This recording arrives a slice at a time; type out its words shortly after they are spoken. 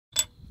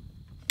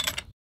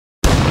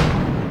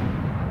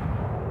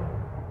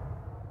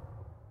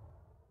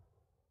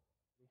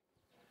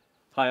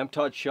Hi, I'm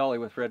Todd Shawley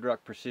with Red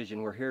Rock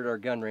Precision. We're here at our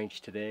gun range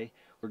today.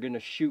 We're going to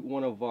shoot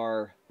one of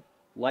our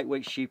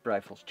lightweight sheep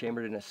rifles,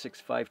 chambered in a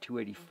 6.5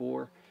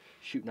 284,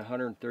 shooting a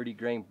 130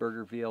 grain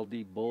Berger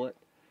VLD bullet.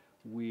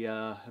 We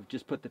have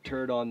just put the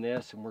turret on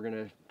this, and we're going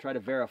to try to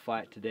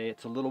verify it today.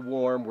 It's a little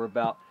warm. We're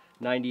about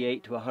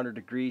 98 to 100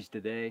 degrees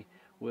today,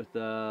 with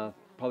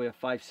probably a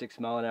 5-6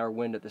 mile an hour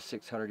wind at the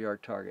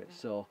 600-yard target.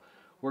 So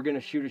we're going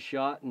to shoot a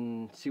shot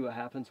and see what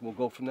happens, and we'll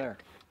go from there.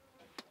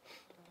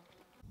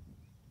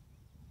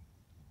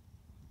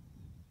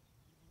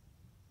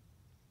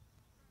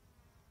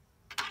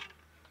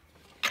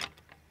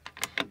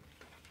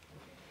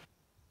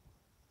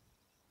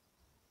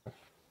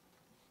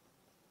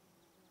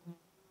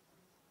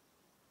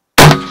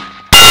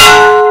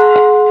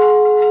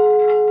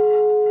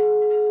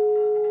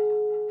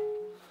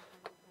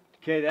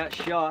 Okay, that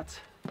shot's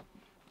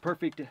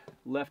perfect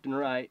left and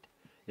right.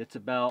 It's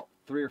about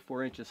 3 or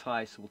 4 inches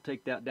high, so we'll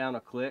take that down a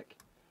click.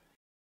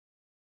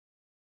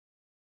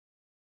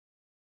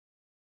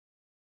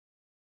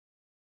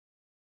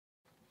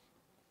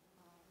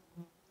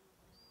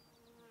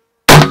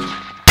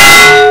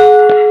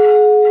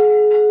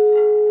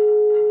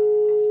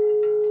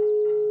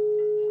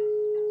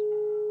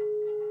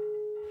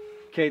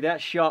 Okay, that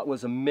shot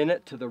was a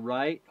minute to the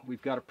right.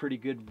 We've got a pretty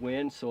good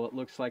wind, so it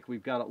looks like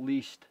we've got at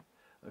least,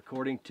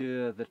 according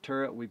to the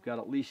turret, we've got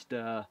at least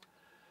a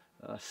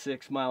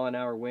 6 mile an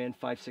hour wind,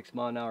 5-6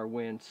 mile an hour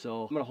wind.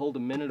 So I'm going to hold a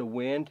minute of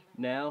wind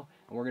now,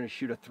 and we're going to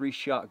shoot a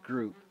 3-shot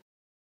group.